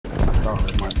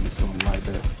something like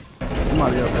that.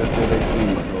 Somebody else had said they seen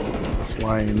it though. That's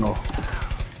why I ain't know.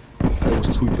 They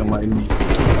was tweaking like me.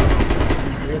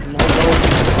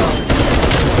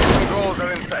 Goals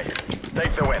are in sight.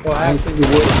 Take the win. Well, actually,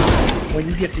 when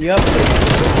you get the update.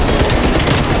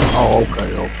 Oh,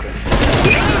 okay, okay.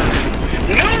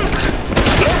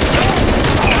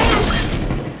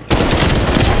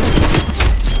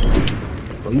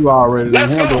 So you already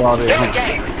handle all that,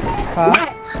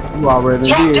 huh? You already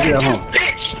did that, huh?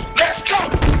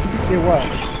 Did what?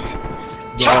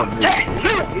 The update.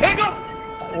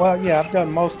 Well, yeah, I've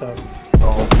done most of it.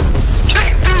 Oh,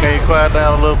 Can you quiet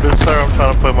down a little bit, sir? I'm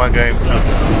trying to play my game too.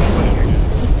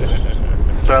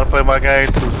 Trying to play my game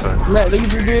too, sir. Matt, you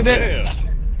just did that?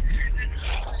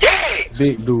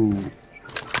 Big dude.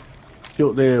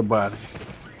 Killed everybody.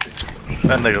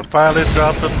 That nigga finally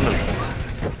dropped the nuke.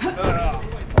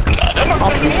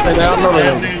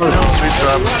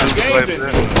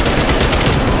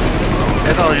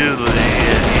 It don't usually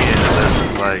end unless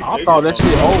it's like. I thought that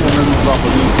shit over when you drop a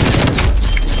nuke.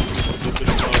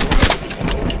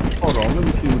 Hold on, let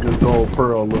me see what this gold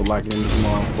pearl look like in this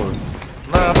motherfucker.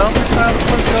 Nah, don't be trying to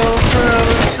put gold pearl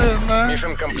and shit, man.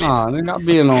 Mission complete. Nah, they not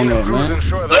being on that, man.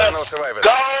 Ensure there are no survivors.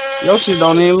 Your shit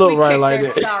don't even look right like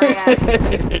that. Sorry asses.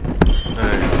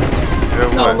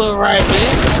 Don't look right, man.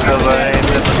 Because I ain't in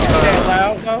the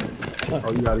sun.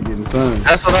 Oh, you gotta get in the sun.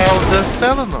 That's what I was just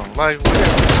telling them. Like,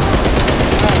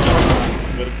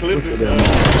 Look at that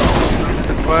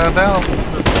find out.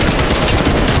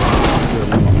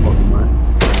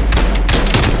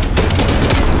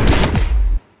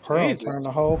 Pearl turned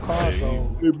the whole car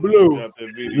gold. It blue.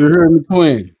 You heard me,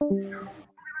 twin.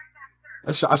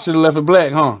 I should have left it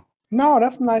black, huh? No,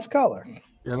 that's a nice color.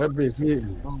 Yeah, that bitch hit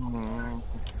me.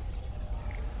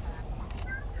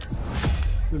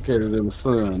 Look at it in the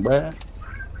sun, man.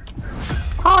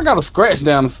 I got a scratch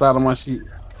down the side of my sheet.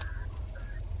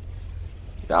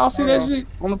 Y'all see that shit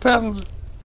on the passenger?